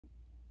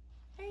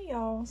Hey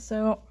y'all,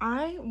 so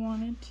I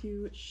wanted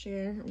to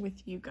share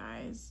with you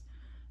guys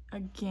a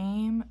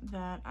game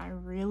that I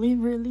really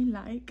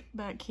like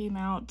that came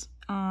out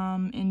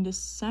in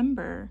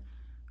December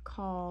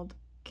called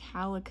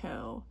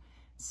Calico.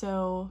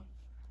 So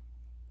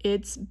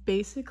it's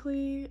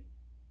basically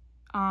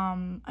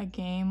a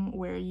game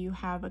where you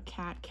have a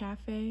cat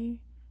cafe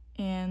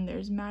and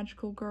there's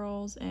magical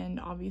girls and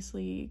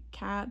obviously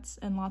cats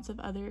and lots of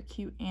other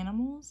cute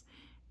animals,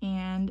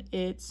 and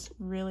it's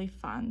really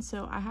fun.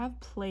 So I have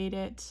played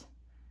it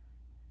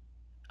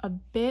a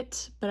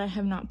bit, but I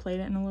have not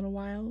played it in a little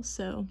while,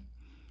 so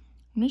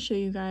I'm going to show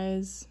you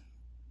guys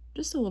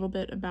just a little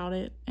bit about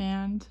it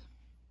and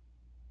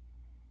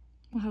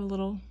we'll have a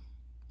little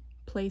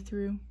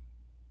playthrough.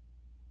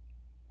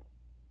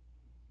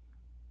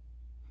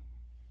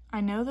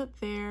 I know that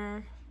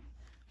there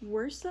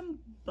were some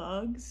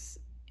bugs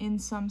in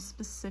some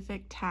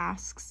specific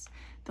tasks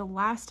the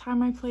last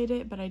time I played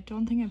it, but I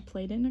don't think I've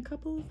played it in a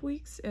couple of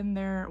weeks, and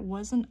there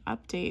was an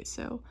update,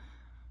 so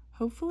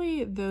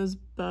hopefully those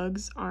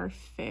bugs are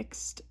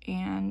fixed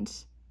and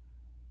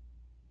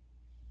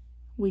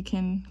we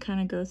can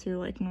kind of go through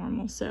like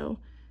normal. So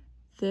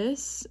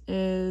this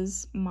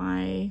is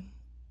my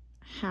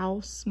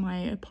house, my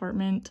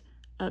apartment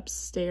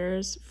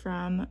upstairs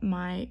from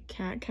my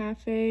cat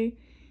cafe,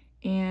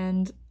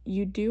 and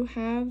you do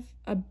have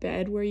a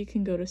bed where you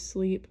can go to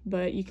sleep,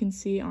 but you can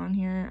see on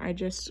here I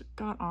just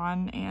got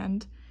on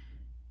and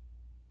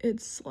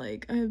it's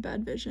like I have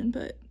bad vision,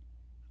 but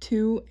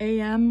 2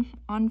 a.m.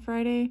 on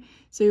Friday,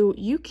 so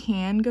you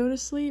can go to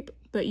sleep,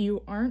 but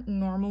you aren't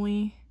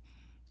normally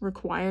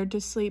required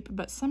to sleep.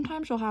 But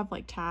sometimes you'll have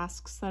like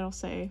tasks that'll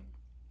say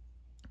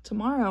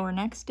tomorrow or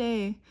next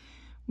day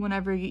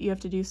whenever you have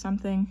to do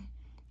something,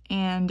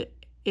 and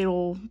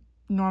it'll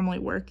normally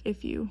work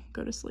if you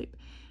go to sleep.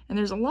 And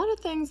there's a lot of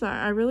things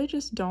that I really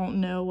just don't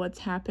know what's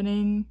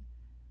happening,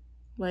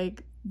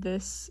 like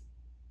this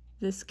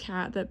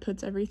cat that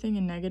puts everything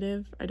in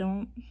negative. I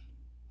don't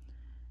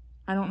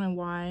know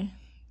why.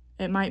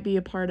 It might be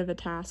a part of a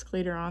task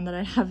later on that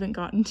I haven't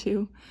gotten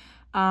to.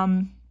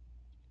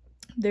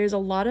 There's a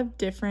lot of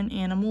different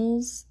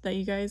animals that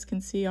you guys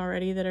can see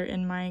already that are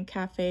in my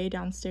cafe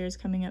downstairs,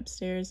 coming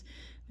upstairs.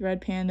 The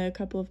red panda, a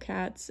couple of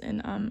cats,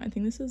 and I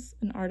think this is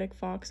an Arctic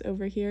fox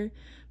over here,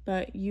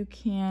 but you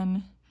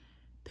can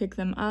pick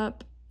them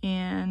up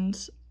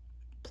and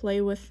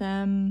play with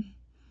them,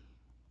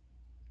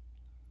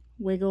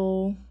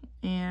 wiggle,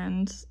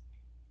 and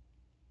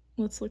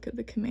let's look at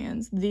the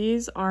commands.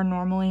 These are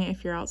normally,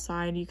 if you're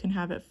outside, you can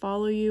have it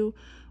follow you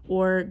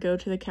or go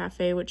to the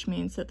cafe, which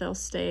means that they'll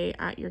stay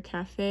at your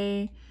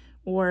cafe,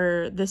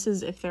 or this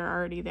is if they're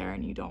already there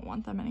and you don't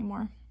want them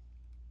anymore.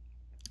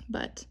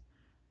 But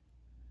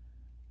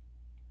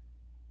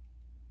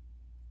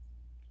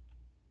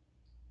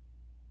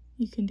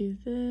you can do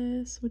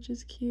this, which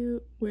is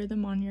cute, wear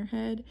them on your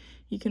head.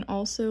 You can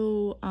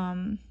also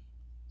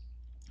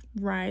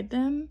ride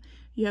them.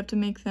 You have to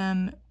make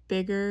them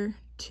bigger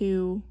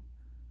to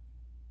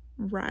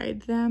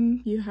ride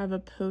them. You have a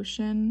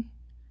potion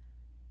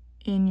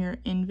in your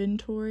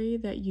inventory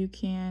that you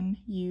can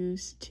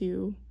use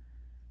to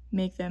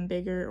make them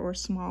bigger or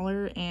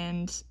smaller,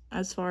 and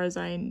as far as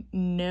I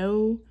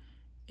know,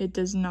 it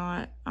does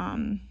not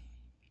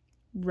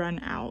run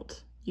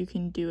out. You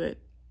can do it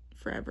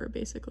forever,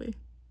 basically.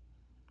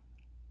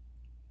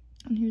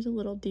 And here's a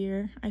little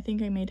deer. I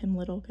think I made him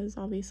little because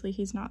obviously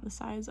he's not the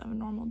size of a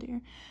normal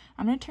deer.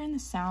 I'm gonna turn the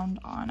sound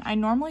on. I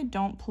normally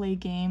don't play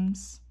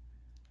games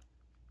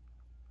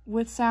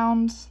with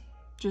sound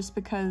just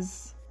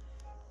because,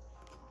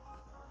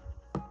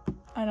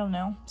 I don't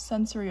know,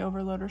 sensory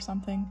overload or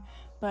something,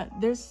 but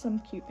there's some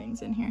cute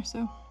things in here,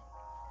 so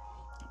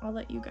I'll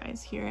let you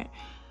guys hear it.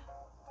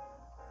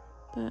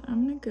 But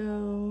I'm gonna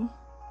go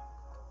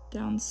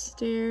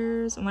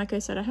downstairs, and like I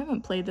said, I haven't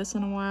played this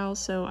in a while,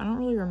 so I don't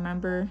really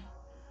remember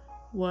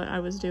what I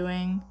was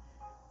doing.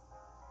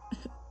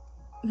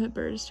 That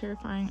bird is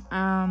terrifying.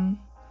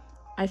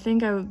 I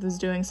think I was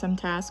doing some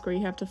task where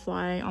you have to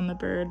fly on the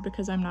bird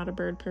because I'm not a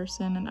bird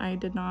person and I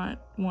did not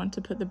want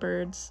to put the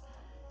birds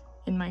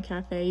in my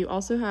cafe. You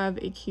also have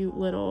a cute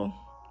little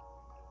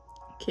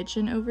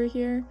kitchen over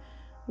here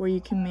where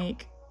you can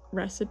make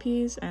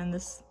recipes, and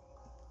this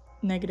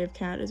negative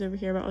cat is over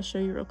here, but I'll show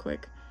you real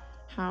quick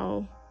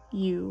how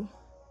you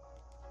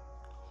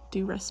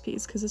do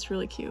recipes because it's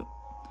really cute.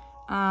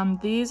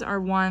 These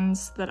are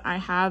ones that I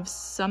have.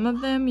 Some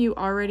of them you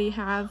already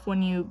have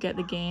when you get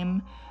the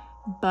game,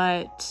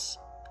 but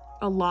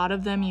a lot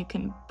of them you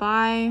can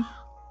buy.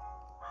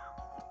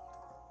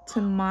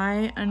 To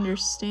my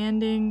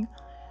understanding,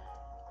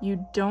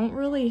 you don't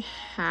really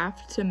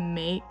have to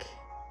make,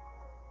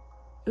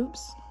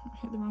 oops, I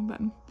hit the wrong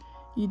button.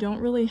 You don't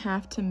really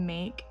have to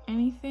make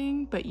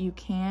anything, but you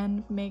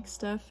can make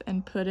stuff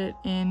and put it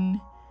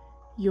in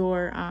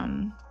your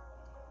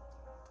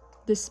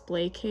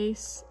display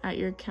case at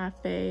your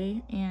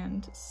cafe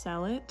and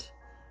sell it,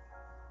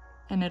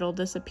 and it'll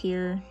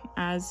disappear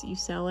as you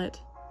sell it.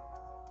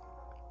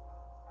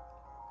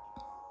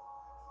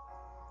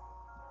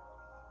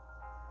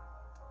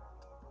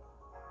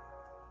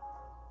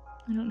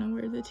 I don't know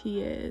where the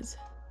T is.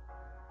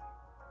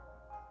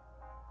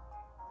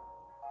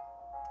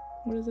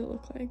 What does it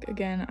look like?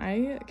 Again,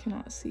 I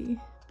cannot see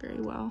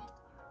very well.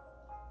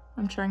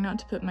 I'm trying not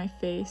to put my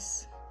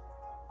face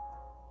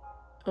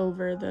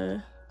over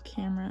the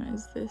camera.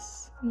 Is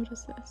this, what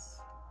is this?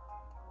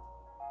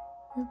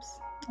 Oops,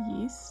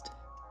 yeast,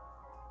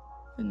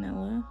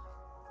 vanilla.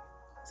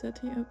 Is that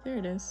tea? Oh, there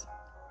it is.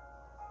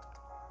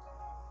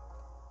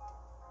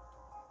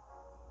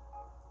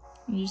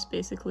 You just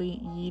basically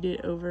yeet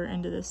it over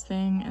into this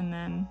thing, and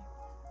then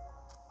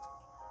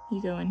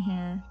you go in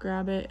here,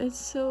 grab it. It's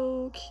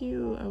so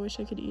cute. I wish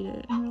I could eat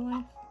it in real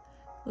life.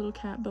 Little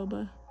cat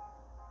boba.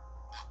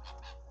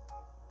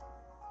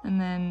 And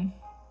then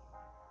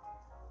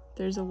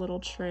there's a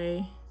little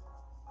tray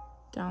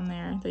down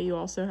there that you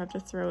also have to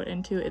throw it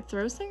into. It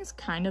throws things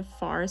kind of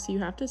far, so you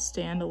have to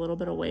stand a little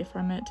bit away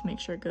from it to make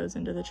sure it goes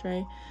into the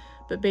tray.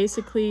 But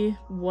basically,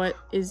 what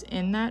is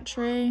in that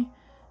tray,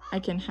 I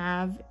can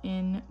have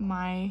in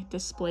my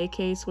display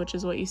case, which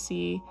is what you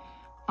see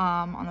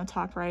on the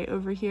top right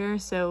over here.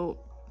 So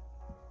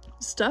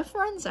stuff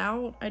runs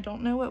out. I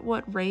don't know at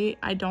what rate.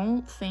 I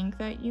don't think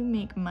that you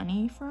make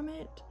money from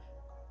it,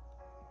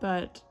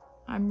 but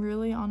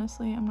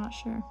honestly, I'm not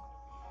sure.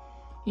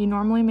 You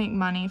normally make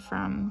money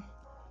from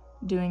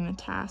doing the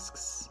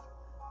tasks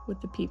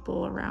with the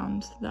people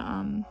around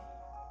the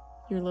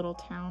your little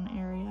town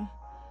area.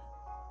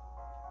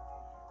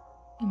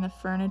 And the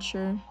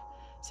furniture.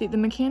 See, the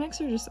mechanics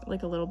are just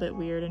like a little bit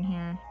weird in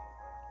here,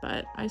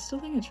 but I still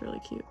think it's really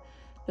cute.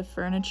 The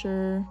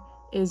furniture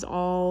is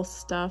all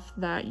stuff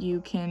that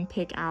you can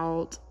pick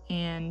out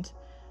and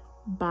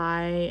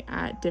buy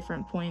at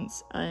different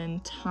points in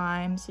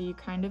time. So you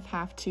kind of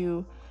have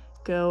to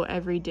go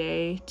every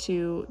day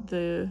to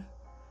the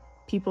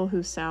people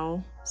who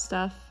sell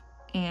stuff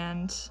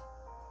and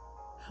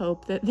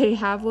hope that they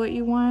have what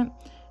you want.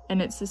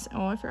 And it's this,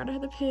 oh, I forgot I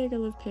had the pig. I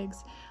love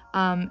pigs.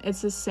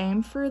 It's the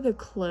same for the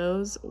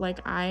clothes. Like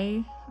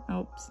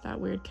oops, that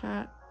weird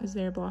cat is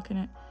there blocking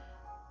it.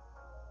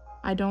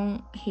 I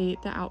don't hate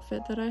the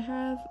outfit that I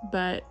have,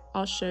 but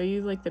I'll show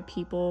you, like, the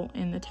people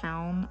in the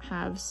town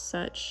have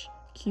such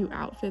cute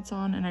outfits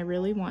on, and I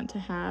really want to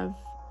have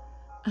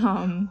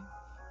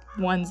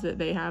ones that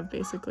they have,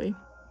 basically.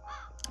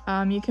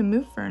 You can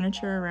move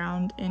furniture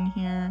around in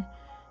here.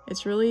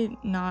 It's really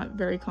not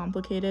very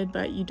complicated,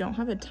 but you don't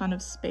have a ton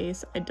of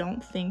space. I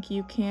don't think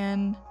you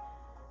can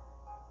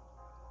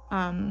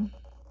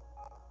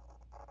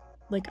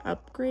like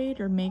upgrade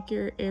or make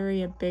your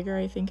area bigger.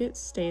 I think it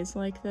stays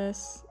like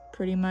this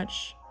pretty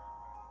much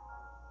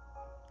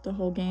the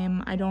whole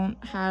game. I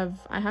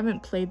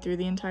haven't played through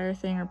the entire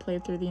thing or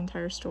played through the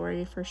entire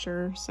story for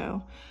sure,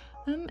 so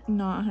I'm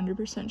not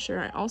 100% sure.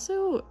 I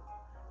also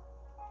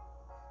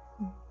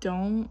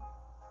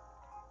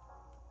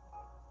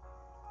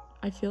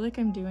I feel like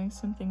I'm doing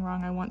something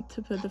wrong. I want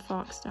to put the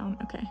fox down.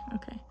 Okay.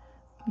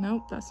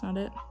 Nope, that's not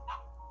it.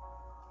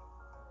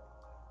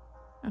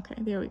 Okay,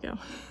 there we go.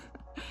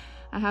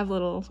 I have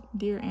little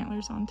deer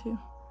antlers on too.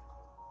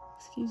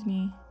 Excuse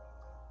me.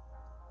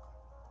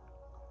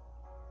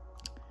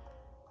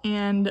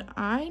 And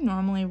I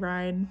normally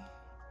ride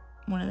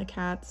one of the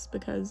cats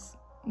because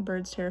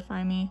birds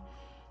terrify me.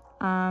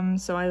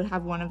 So I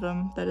have one of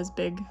them that is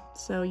big,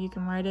 so you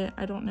can ride it.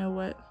 I don't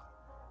know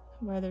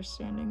why they're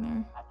standing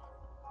there.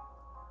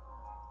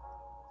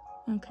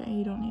 Okay,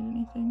 you don't need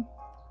anything.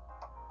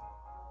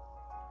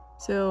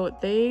 So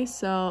they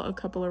sell a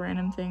couple of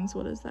random things.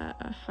 What is that?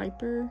 A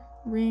hyper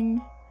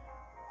ring?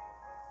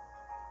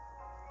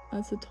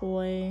 That's a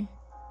toy.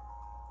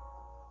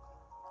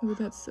 Ooh,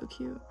 that's so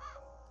cute.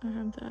 I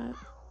have that.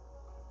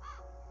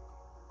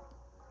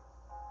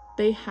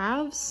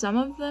 Some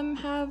of them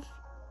have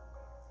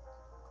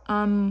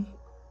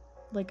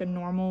like a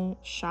normal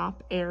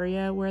shop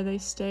area where they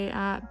stay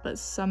at, but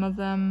some of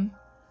them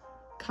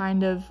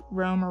kind of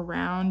roam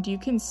around. You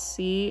can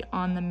see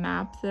on the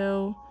map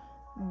though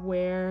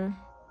where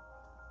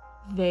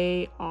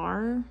they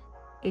are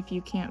if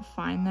you can't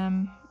find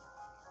them.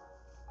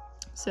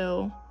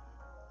 So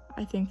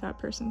I think that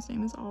person's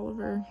name is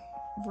Oliver.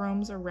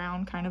 Roams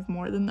around kind of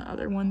more than the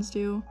other ones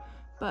do,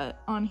 but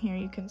on here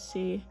you can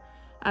see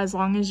as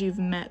long as you've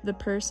met the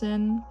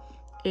person,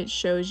 it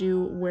shows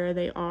you where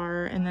they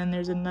are, and then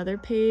there's another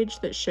page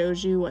that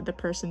shows you what the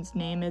person's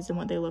name is and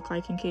what they look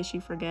like in case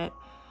you forget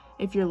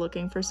if you're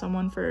looking for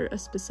someone for a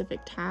specific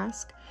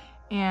task.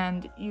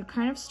 And you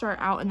kind of start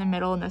out in the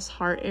middle in this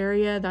heart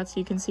area. That's,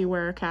 you can see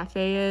where a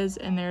cafe is,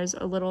 and there's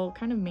a little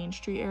kind of main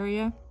street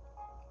area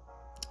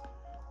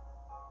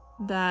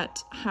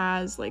that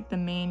has like the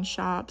main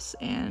shops,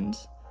 and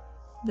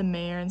the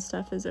mayor and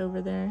stuff is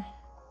over there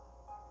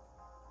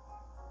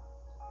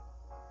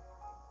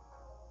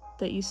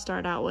that you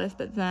start out with.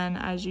 But then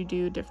as you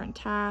do different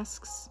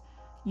tasks,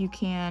 you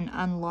can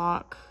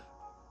unlock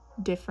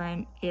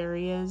different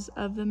areas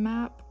of the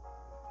map.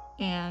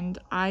 And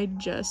I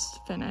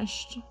just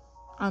finished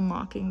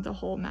unlocking the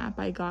whole map.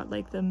 I got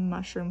like the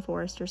mushroom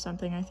forest or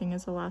something, I think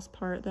is the last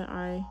part that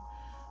I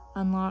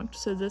unlocked.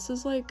 So this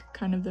is like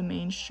kind of the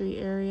main street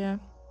area.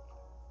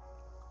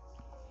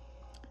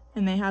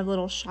 and they have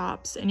little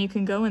shops, and you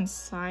can go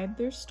inside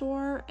their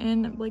store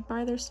and like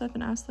buy their stuff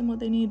and ask them what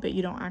they need, but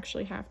you don't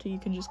actually have to. You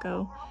can just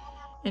go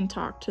and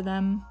talk to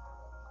them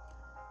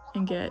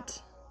and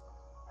get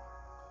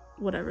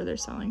whatever they're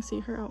selling.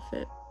 See, her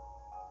outfit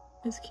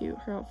is cute.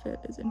 Her outfit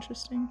is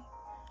interesting.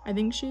 I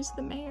think she's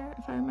the mayor,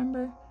 if I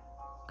remember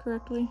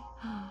correctly.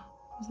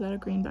 Was that a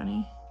green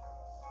bunny?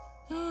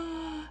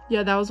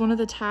 Yeah, that was one of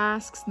the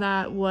tasks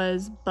that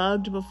was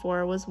bugged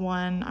before. Was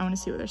one, I want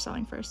to see what they're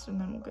selling first, and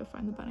then we'll go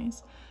find the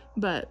bunnies.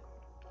 But,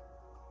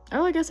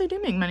 oh, I guess I do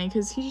make money,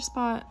 because he just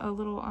bought a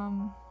little,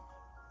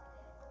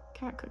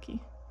 cat cookie.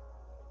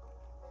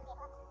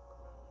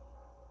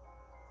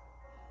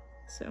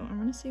 So I'm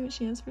gonna see what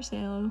she has for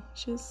sale.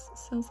 She just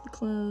sells the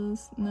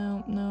clothes.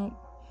 No, no,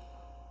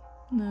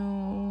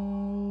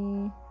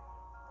 no.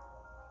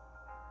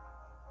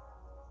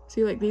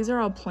 See, like, these are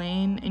all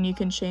plain, and you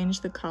can change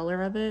the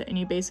color of it, and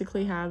you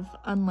basically have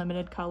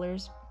unlimited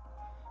colors.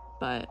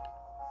 But,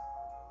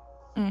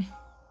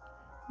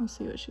 I'll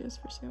see what she has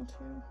for sale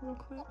too, real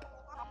quick.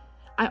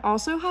 I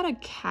also had a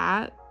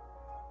cat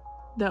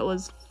that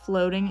was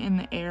floating in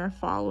the air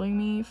following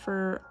me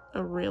for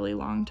a really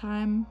long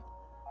time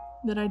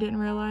that I didn't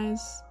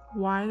realize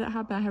why that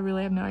happened. I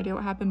really have no idea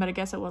what happened, but I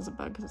guess it was a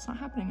bug because it's not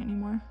happening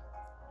anymore.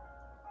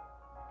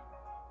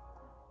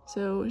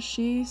 So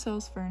she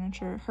sells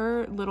furniture.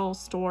 Her little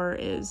store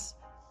is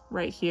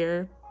right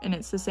here, and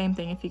it's the same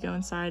thing if you go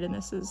inside, and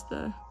this is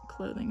the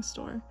clothing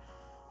store.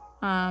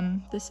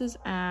 This is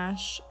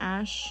Ash.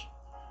 Ash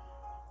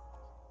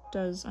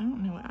does, I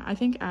don't know, I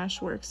think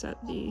Ash works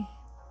at the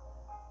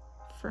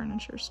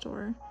furniture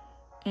store,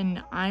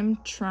 and I'm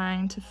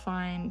trying to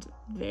find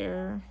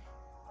their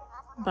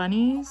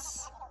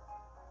bunnies.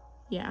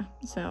 Yeah,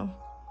 so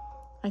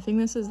I think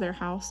this is their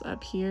house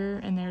up here,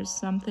 and there's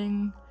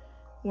something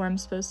where I'm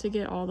supposed to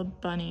get all the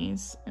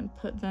bunnies and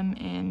put them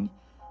in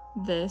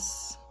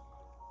this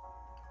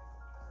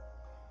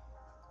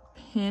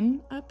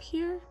pin up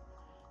here.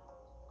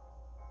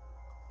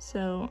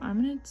 So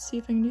I'm gonna see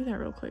if I can do that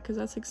real quick, because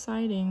that's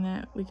exciting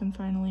that we can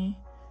finally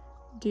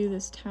do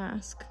this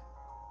task.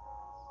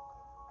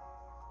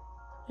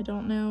 I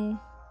don't know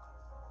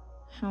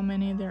how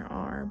many there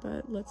are,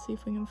 but let's see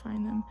if we can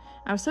find them.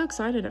 I was so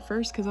excited at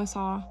first because I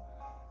saw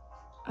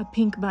a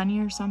pink bunny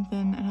or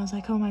something, and I was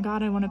like, oh my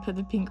god, I want to put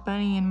the pink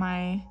bunny in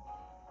my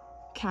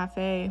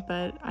cafe,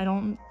 but I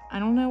don't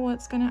know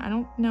what's gonna, I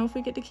don't know if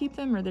we get to keep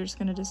them or they're just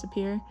gonna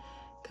disappear.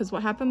 Because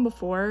what happened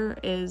before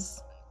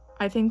is,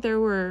 I think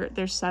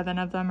there's 7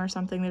 of them or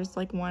something. There's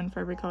like 1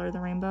 for every color of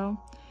the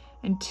rainbow,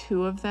 and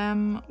 2 of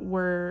them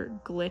were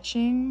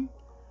glitching.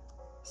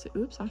 So,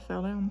 oops, I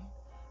fell down.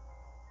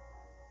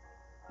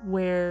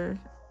 Where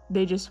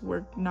they just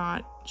were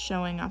not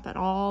showing up at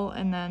all,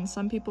 and then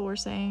some people were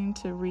saying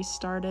to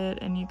restart it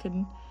and you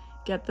could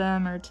get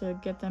them, or to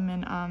get them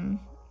in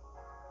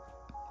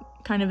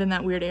kind of in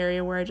that weird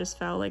area where I just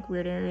fell, like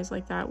weird areas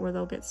like that where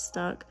they'll get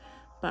stuck.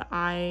 But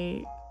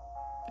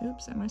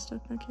oops, am I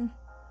stuck back here?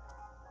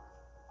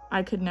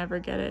 I could never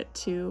get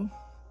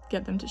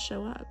them to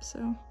show up,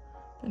 so,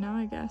 but now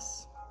I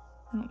guess,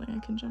 I don't think I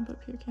can jump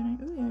up here, can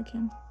I? Oh yeah, I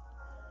can.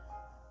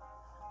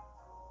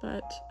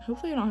 But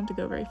hopefully I don't have to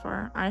go very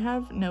far. I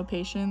have no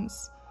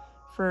patience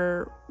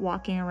for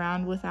walking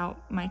around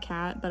without my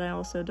cat, but I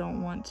also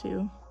don't want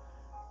to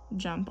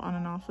jump on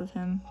and off of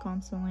him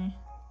constantly.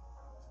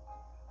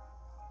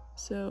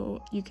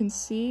 So you can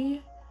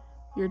see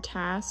your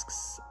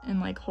tasks and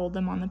like hold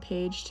them on the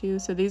page too.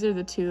 So these are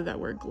the 2 that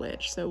were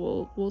glitched.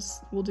 So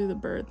we'll do the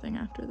bird thing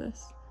after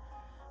this.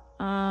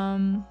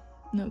 No,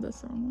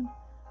 that's the wrong one.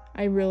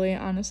 I really,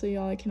 honestly,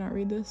 y'all, I cannot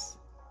read this.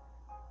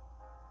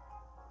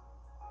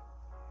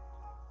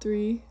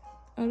 3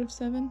 out of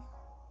 7,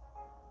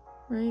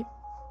 right?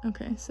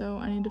 Okay, so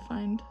I need to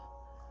find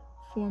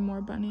 4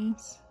 more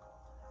bunnies.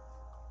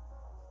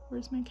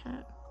 Where's my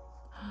cat?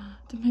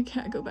 Did my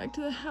cat go back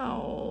to the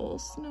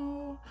house?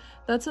 No.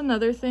 That's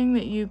another thing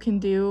that you can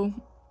do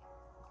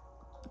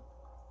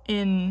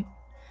in,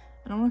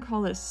 I don't want to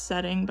call this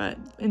setting, but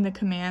in the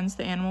commands,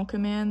 the animal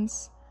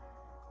commands,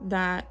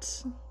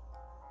 that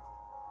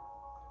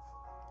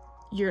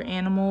your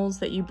animals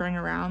that you bring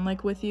around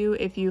like with you,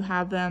 if you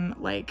have them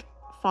like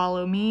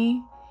follow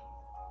me,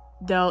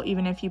 they'll,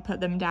 even if you put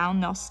them down,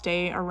 they'll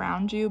stay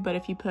around you. But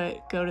if you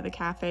put go to the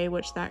cafe,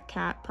 which that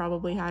cat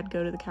probably had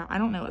go to the cafe, I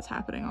don't know what's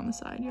happening on the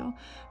side, y'all,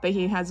 but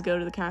he has go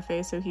to the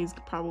cafe, so he's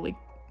probably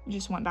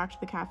just went back to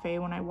the cafe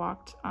when I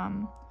walked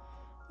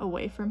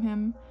away from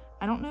him.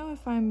 I don't know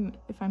if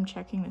I'm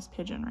checking this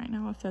pigeon right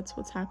now, if that's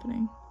what's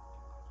happening.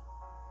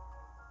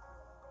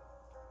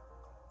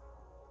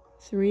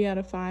 3 out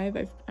of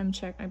 5.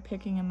 I'm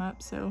picking him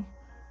up, so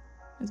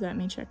is that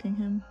me checking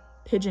him?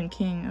 Pigeon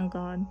King, oh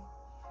god.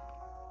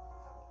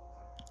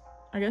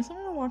 I guess I'm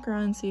gonna walk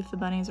around and see if the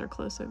bunnies are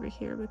close over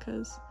here,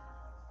 because,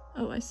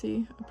 oh, I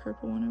see a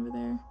purple one over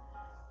there.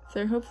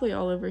 They're hopefully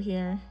all over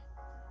here,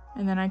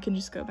 and then I can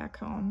just go back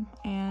home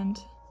and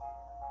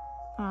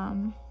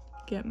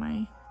get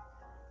my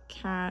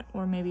cat,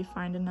 or maybe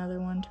find another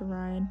one to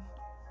ride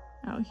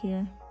out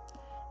here.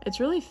 It's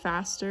really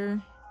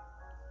faster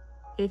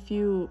if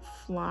you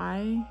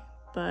fly,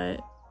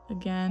 but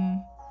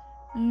again,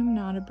 I am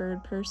not a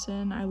bird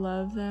person. I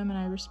love them and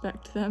I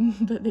respect them,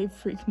 but they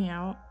freak me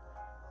out.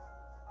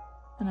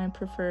 And I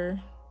prefer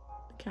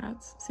the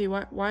cats. See,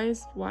 why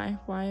is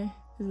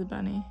the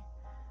bunny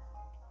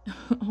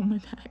on my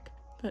back?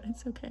 But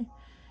it's okay.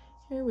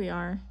 Here we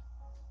are.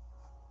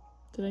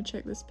 Did I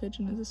check this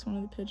pigeon? Is this one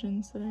of the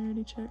pigeons that I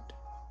already checked?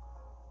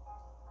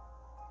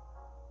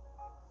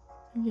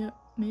 Yep,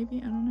 maybe,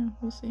 I don't know,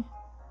 we'll see.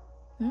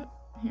 Nope,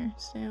 here,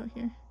 stay out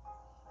here.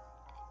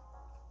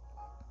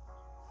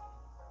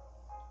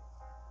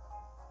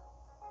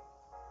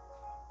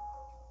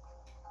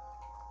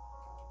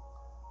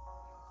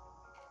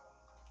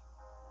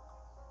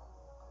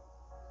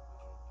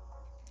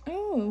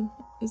 Oh,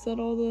 is that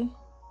all the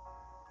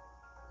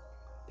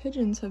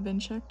pigeons have been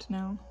checked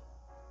now?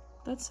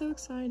 That's so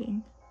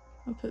exciting.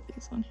 I'll put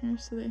these on here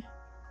so they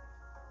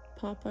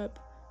pop up.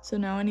 So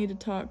now I need to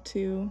talk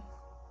to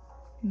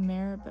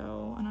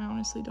Maribel, and I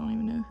honestly don't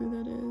even know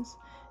who that is.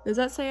 Does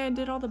that say I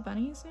did all the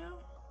bunnies now?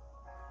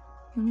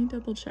 Let me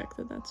double check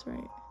that that's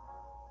right.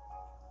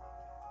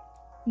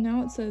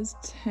 Now it says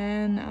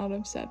 10 out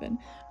of 7.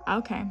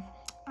 Okay,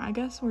 I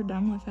guess we're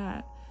done with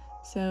that.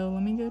 So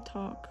let me go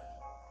talk.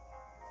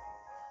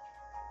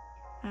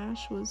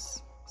 Ash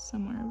was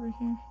somewhere over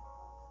here,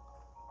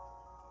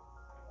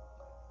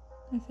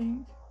 I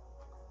think.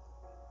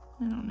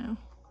 I don't know.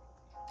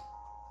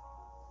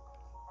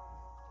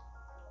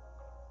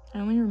 I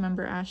only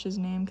remember Ash's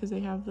name because they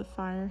have the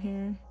fire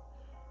hair.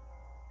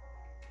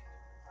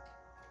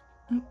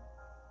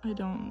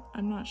 Oh,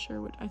 I'm not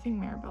sure what, I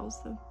think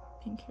Maribel's the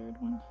pink-haired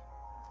one.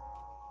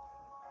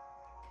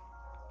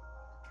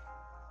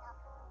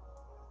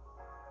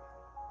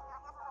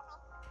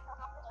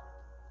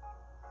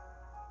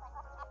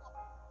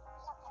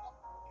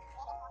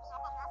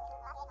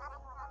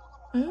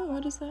 Oh,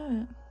 what is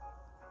that?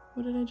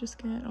 What did I just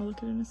get? I'll look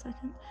at it in a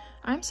second.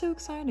 I'm so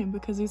excited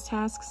because these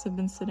tasks have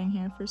been sitting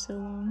here for so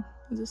long.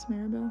 Is this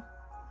Maribel?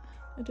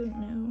 I don't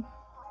know.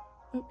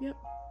 Oh, yep.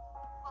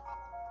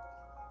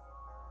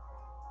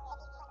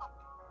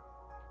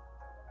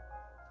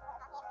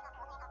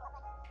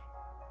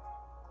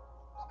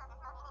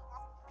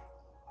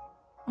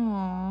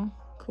 Aw,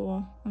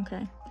 cool.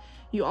 Okay.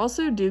 You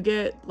also do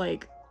get,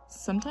 like,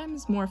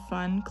 sometimes more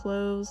fun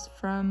clothes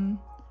from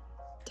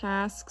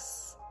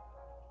tasks.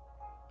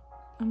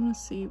 I'm gonna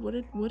see, what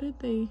did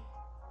they,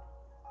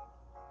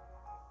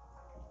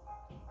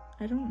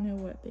 I don't know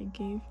what they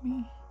gave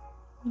me.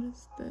 What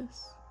is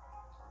this?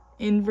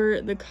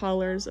 Invert the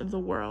colors of the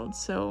world.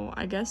 So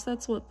I guess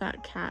that's what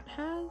that cat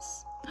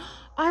has.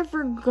 I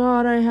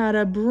forgot I had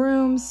a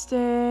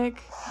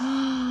broomstick.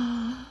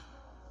 Oh,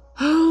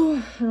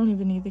 I don't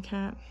even need the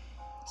cat.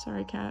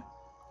 Sorry, cat.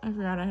 I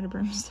forgot I had a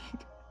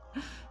broomstick.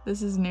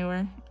 This is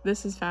newer.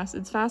 This is fast.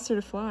 It's faster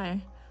to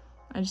fly.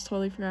 I just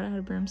totally forgot I had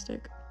a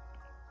broomstick.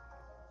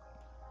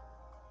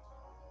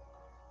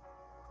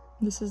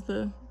 This is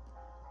the,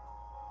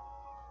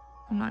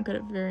 I'm not good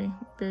at very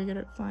good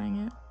at flying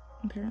it,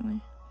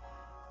 apparently.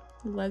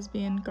 The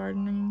lesbian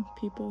gardening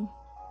people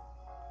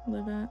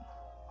live at.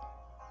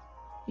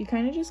 You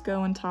kind of just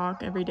go and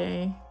talk every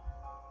day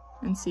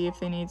and see if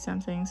they need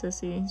something. So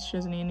see, she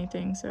doesn't need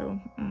anything, so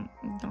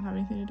don't have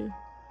anything to do.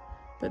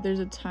 But there's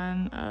a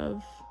ton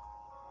of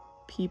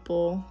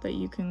people that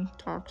you can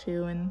talk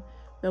to, and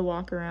they'll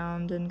walk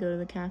around and go to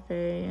the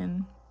cafe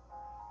and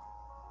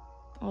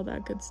all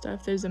that good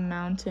stuff. There's a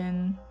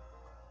mountain.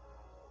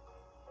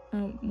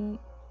 Oh,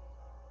 well.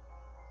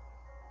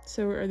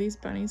 So are these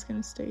bunnies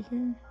gonna stay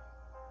here?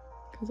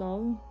 Because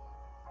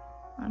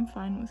I'm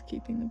fine with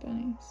keeping the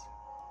bunnies.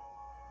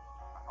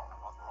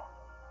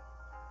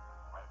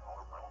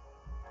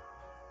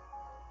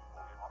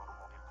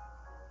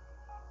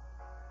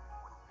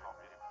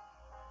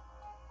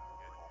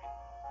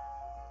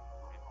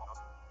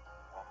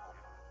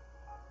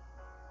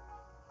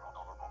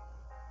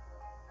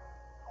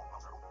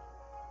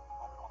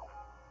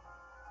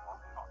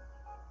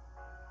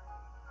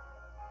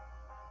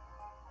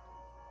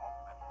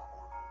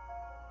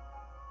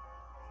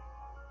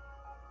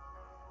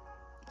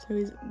 So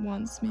he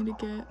wants me to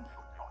get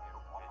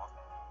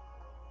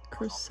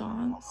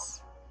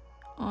croissants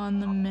on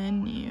the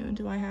menu.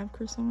 Do I have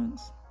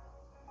croissants?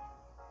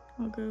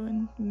 I'll go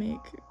and make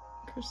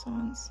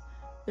croissants.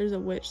 There's a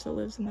witch that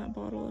lives in that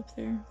bottle up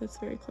there that's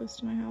very close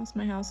to my house.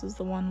 My house is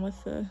the one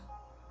with the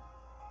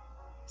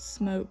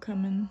smoke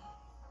coming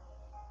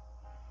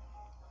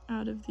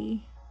out of the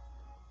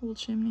little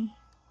chimney.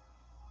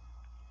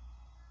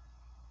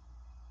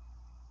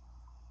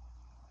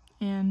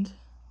 And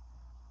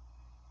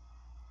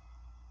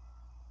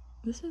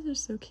this is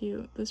just so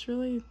cute. This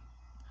really,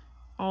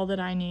 all that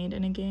I need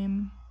in a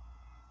game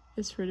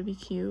is for it to be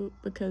cute,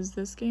 because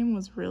this game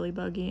was really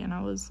buggy and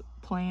I was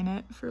playing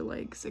it for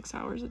like 6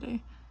 hours a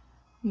day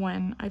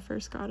when I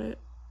first got it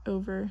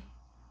over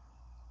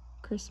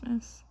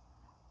Christmas.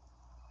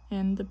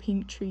 And the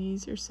pink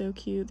trees are so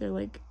cute. They're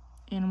like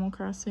Animal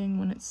Crossing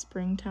when it's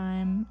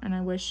springtime, and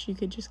I wish you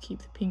could just keep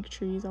the pink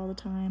trees all the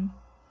time.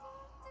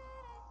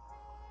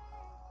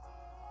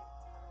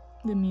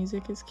 The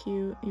music is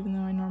cute, even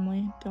though I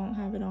normally don't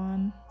have it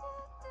on.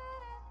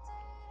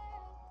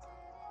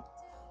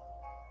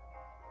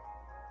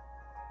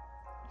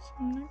 So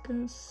I'm gonna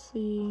go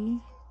see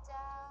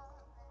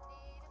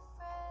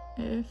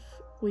if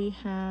we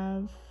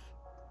have,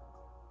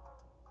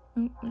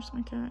 oh, where's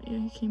my cat? Yeah,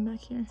 he came back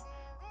here.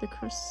 The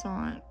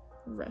croissant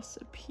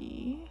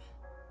recipe.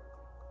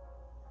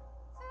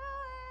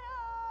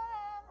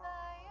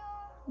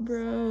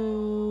 Bro.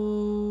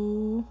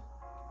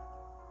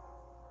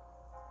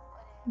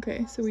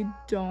 Okay, so we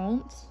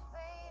don't.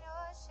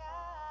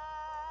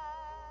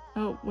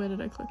 Oh, what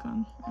did I click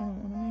on? I don't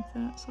want to make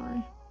that,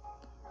 sorry.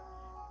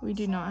 We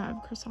do not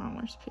have croissant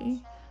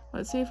recipe.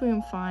 Let's see if we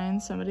can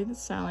find somebody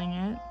that's selling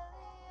it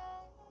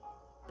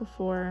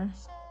before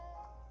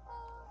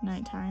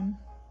nighttime.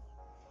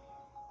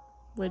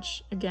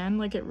 Which, again,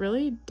 like, it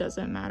really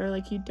doesn't matter.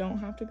 Like, you don't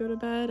have to go to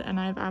bed, and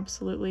I've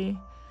absolutely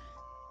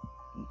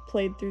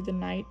played through the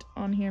night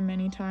on here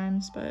many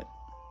times, but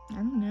I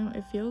don't know,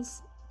 it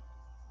feels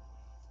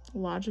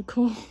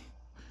logical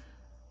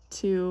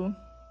to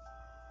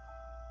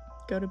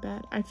go to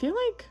bed. I feel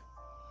like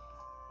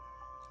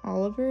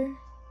Oliver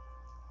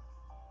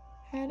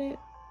had it.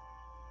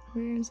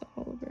 Where's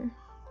Oliver?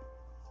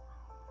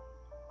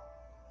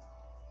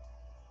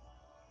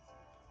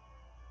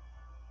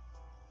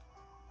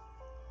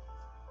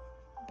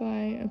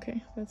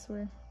 Okay, that's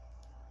where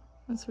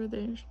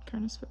they're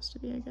kind of supposed to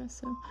be, I guess.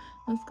 So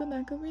let's go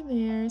back over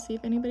there, see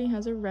if anybody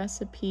has a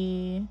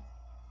recipe.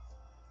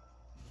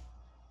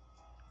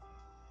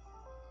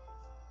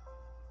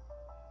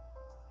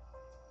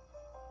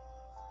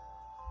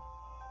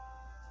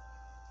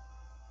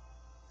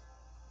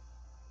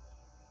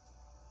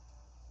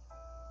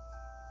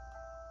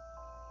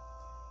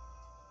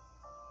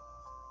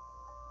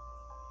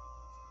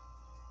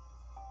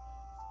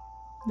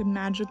 The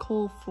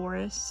magical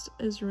forest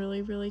is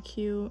really, really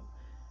cute.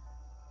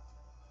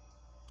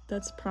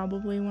 That's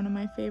probably one of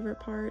my favorite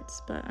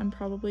parts, but I'm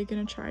probably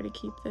gonna try to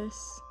keep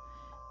this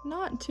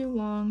not too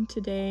long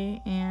today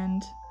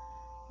and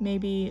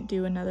maybe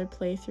do another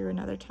playthrough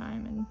another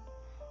time and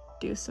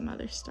do some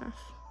other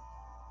stuff.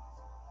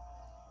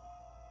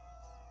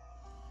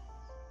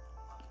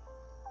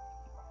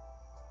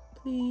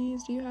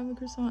 Please, do you have a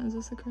croissant? Is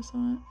this a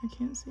croissant? I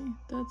can't see.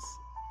 That's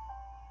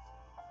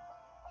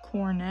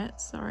cornet.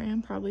 Sorry,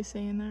 I'm probably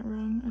saying that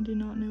wrong. I do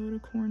not know what a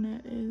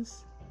cornet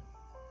is,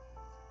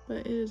 but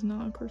it is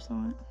not a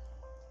croissant.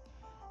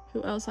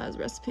 Who else has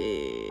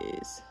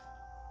recipes?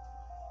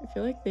 I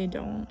feel like they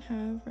don't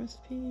have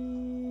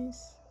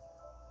recipes.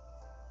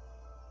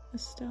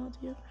 Estelle, do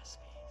you have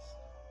recipes?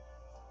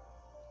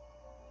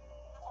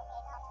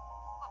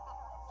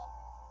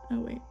 Oh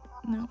wait,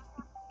 no.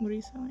 What are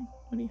you selling?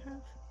 What do you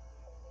have?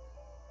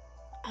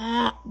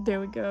 Ah, there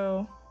we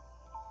go.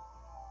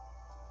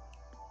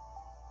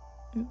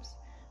 Oops.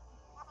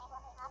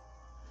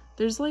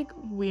 There's like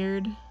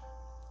weird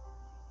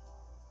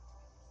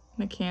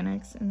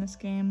mechanics in this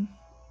game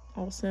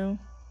also,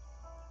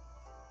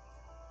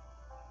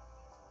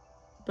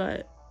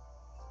 but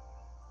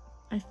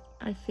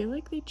I feel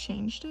like they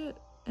changed it,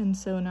 and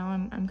so now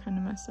I'm kind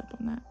of messed up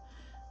on that.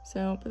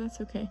 So, but that's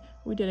okay.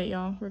 We did it,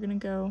 y'all. We're gonna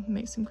go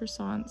make some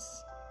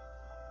croissants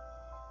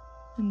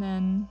and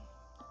then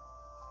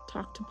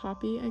talk to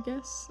Poppy, I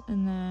guess,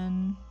 and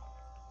then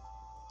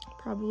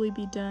probably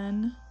be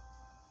done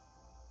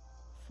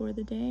for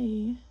the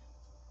day.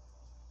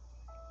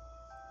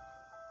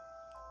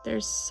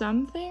 There's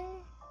something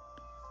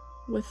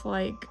with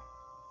like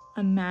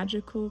a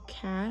magical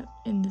cat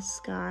in the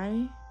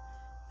sky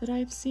that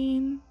I've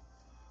seen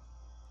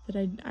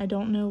that I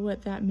don't know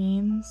what that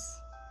means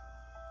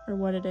or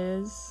what it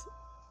is.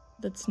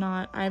 That's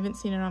not, I haven't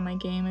seen it on my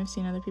game. I've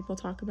seen other people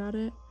talk about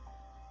it,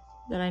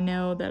 that I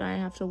know that I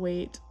have to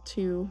wait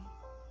to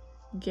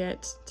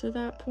get to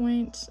that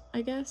point,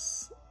 I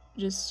guess.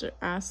 Just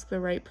ask the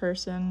right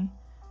person.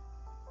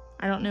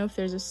 I don't know if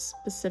there's a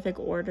specific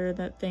order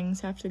that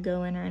things have to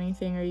go in or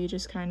anything, or you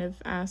just kind of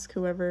ask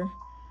whoever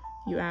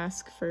you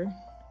ask for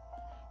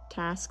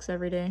tasks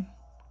every day.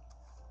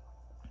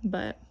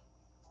 But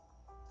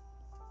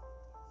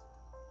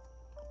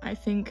I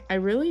think I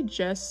really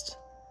just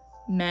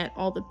met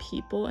all the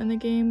people in the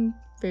game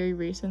very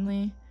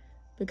recently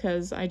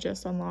because I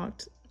just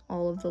unlocked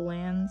all of the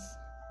lands.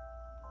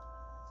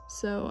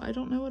 So I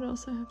don't know what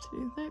else I have to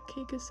do. That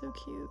cake is so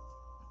cute.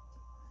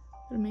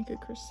 Gotta make a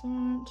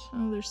croissant.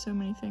 Oh, there's so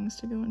many things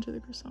to go into the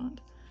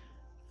croissant.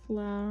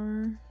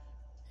 Flour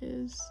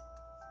is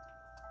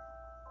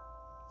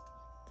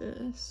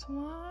this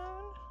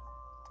one.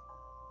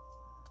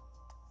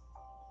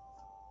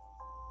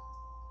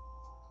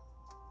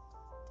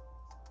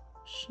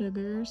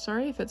 Sugar.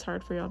 Sorry if it's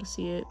hard for y'all to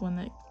see it when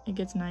it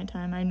gets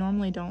nighttime. I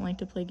normally don't like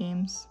to play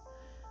games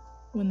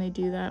when they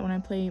do that. When I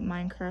play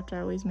Minecraft,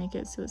 I always make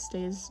it so it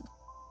stays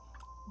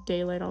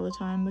daylight all the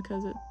time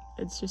because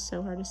it's just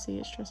so hard to see.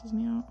 It stresses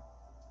me out.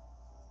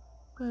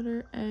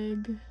 Butter,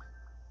 egg,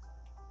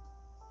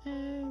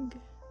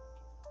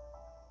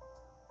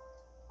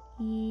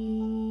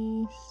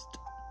 yeast,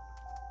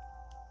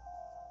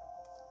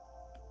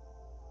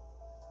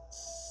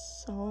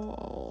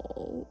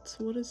 Salt.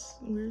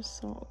 Where's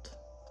salt?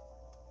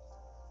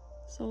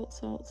 Salt.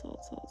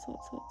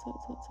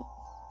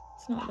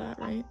 It's not that,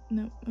 right?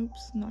 No,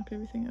 oops, knocked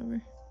everything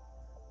over.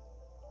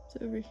 It's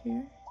over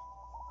here.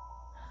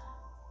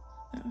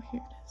 Oh,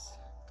 here it is.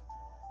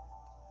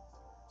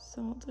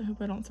 Salt. I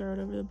hope I don't throw it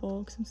over the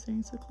bowl because I'm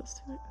staying so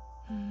close to it.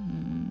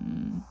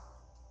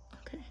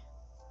 Okay.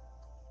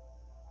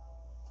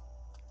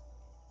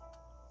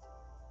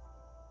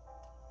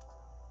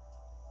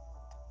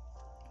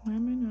 Why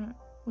am I not?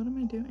 What am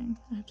I doing?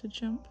 I have to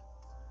jump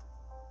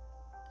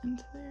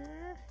into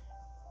there.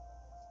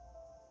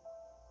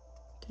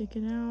 Take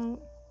it out.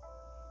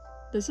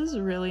 This is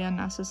really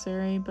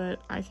unnecessary,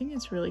 but I think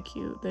it's really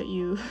cute that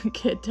you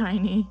get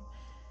tiny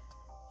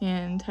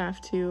and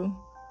have to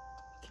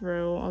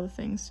throw all the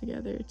things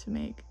together to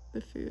make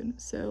the food.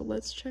 So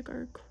let's check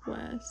our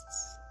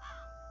quests.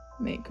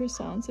 Make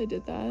croissants, I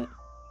did that.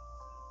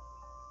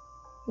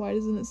 Why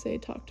doesn't it say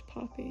talk to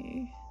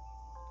Poppy?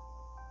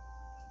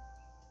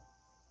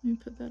 Let me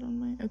put that on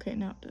my, okay,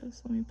 now it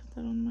does. Let me put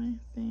that on my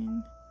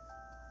thing.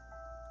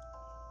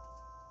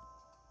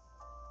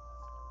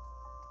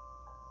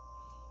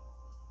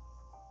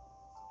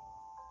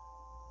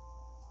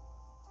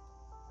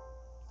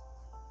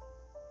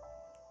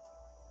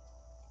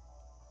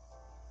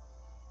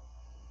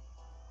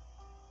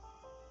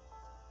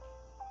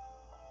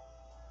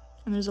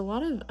 And there's a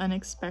lot of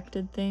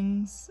unexpected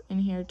things in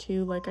here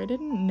too. Like, I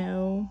didn't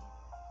know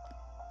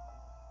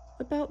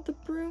about the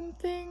broom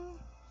thing.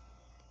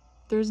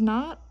 There's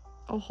not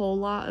a whole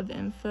lot of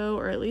info,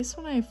 or at least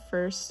when I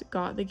first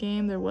got the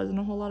game, there wasn't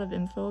a whole lot of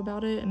info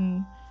about it,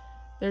 and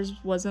there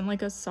wasn't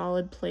like a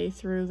solid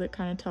playthrough that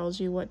kind of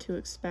tells you what to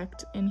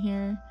expect in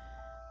here.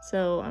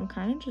 So I'm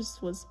kind of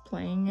just was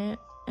playing it,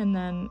 and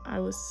then I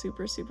was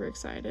super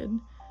excited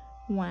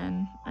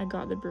when I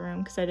got the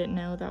broom because I didn't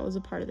know that was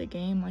a part of the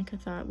game. Like, I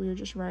thought we were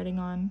just riding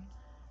on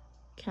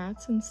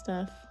cats and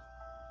stuff,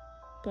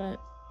 but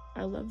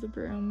I love the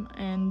broom,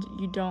 and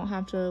you don't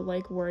have to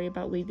like worry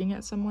about leaving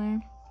it somewhere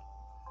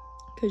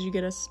because you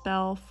get a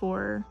spell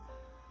for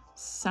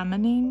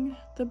summoning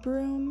the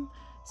broom.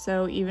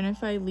 So even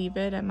if I leave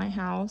it at my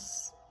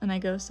house and I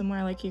go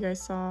somewhere like you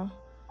guys saw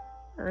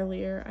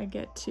earlier, I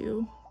get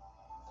to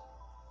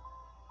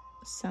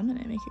summon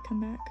it, make it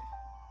come back.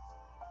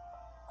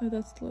 Oh,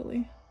 that's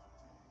Lily.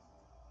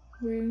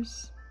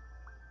 Where's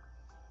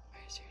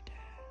your dad?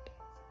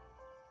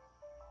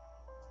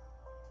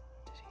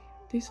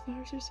 These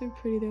flowers are so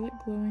pretty. They're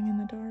like glowing in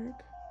the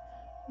dark.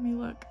 Let me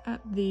look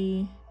at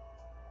the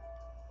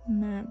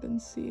map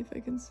and see if I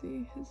can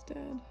see his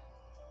dad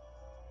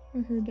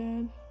or her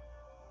dad.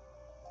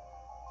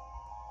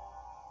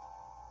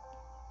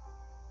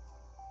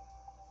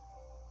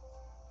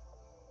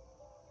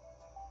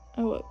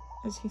 Oh,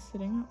 is he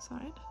sitting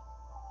outside?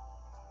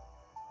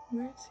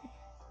 Where is he?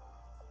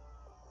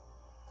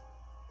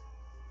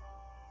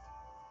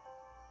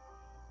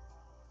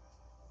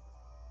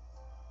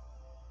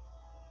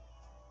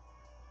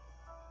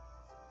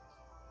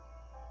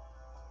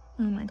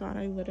 Oh my god,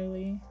 I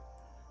literally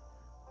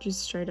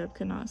just straight up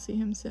could not see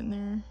him sitting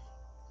there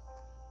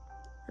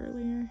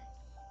earlier.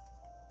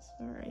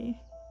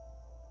 Sorry.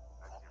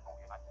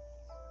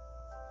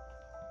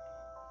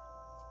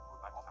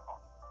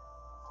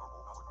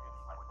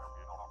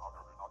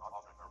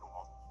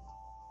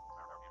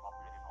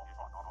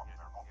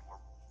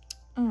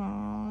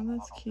 Aw,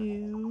 that's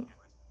cute.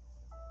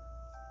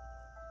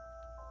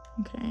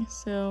 Okay,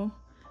 so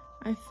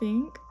I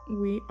think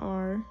we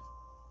are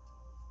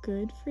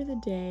good for the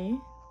day,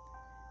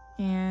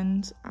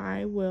 and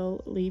I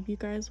will leave you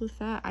guys with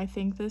that. I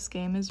think this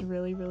game is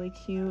really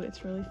cute.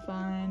 It's really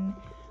fun.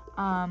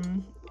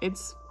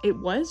 It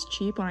was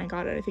cheap when I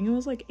got it. I think it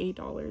was like $8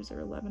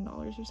 or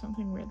 $11 or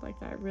something weird like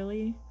that. It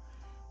really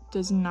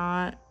does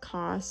not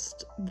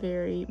cost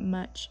very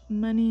much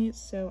money,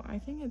 so I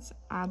think it's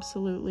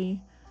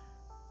absolutely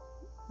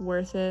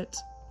worth it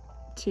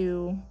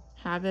to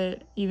have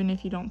it even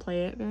if you don't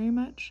play it very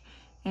much.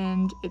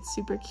 And it's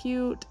super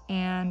cute,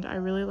 and I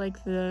really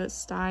like the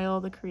style,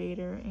 the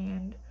creator,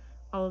 and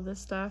all of this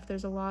stuff.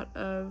 There's a lot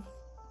of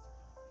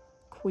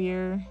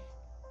queer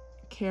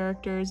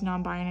characters,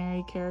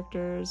 non-binary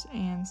characters,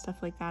 and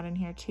stuff like that in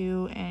here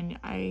too. And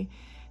I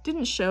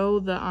didn't show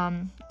the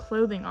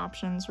clothing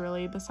options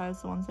really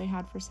besides the ones they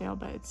had for sale,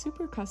 but it's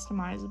super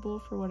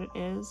customizable for what it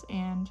is,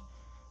 and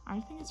I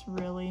think it's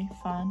really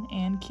fun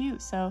and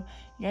cute. So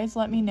you guys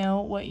let me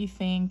know what you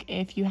think.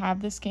 If you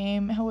have this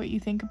game, what you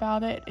think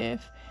about it.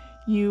 If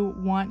you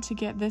want to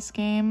get this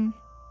game,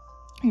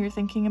 you're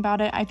thinking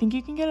about it. I think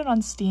you can get it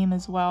on Steam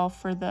as well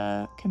for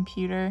the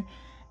computer,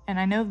 and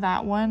I know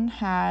that one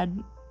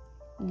had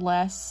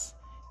less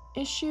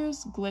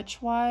issues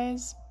glitch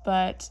wise,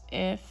 but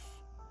if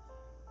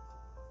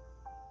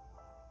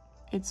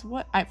it's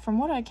from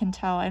what I can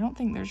tell, I don't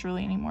think there's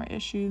really any more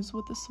issues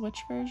with the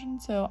Switch version,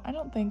 so I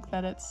don't think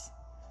that it's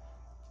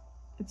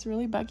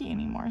really buggy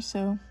anymore.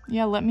 So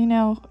yeah, let me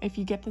know if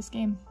you get this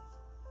game.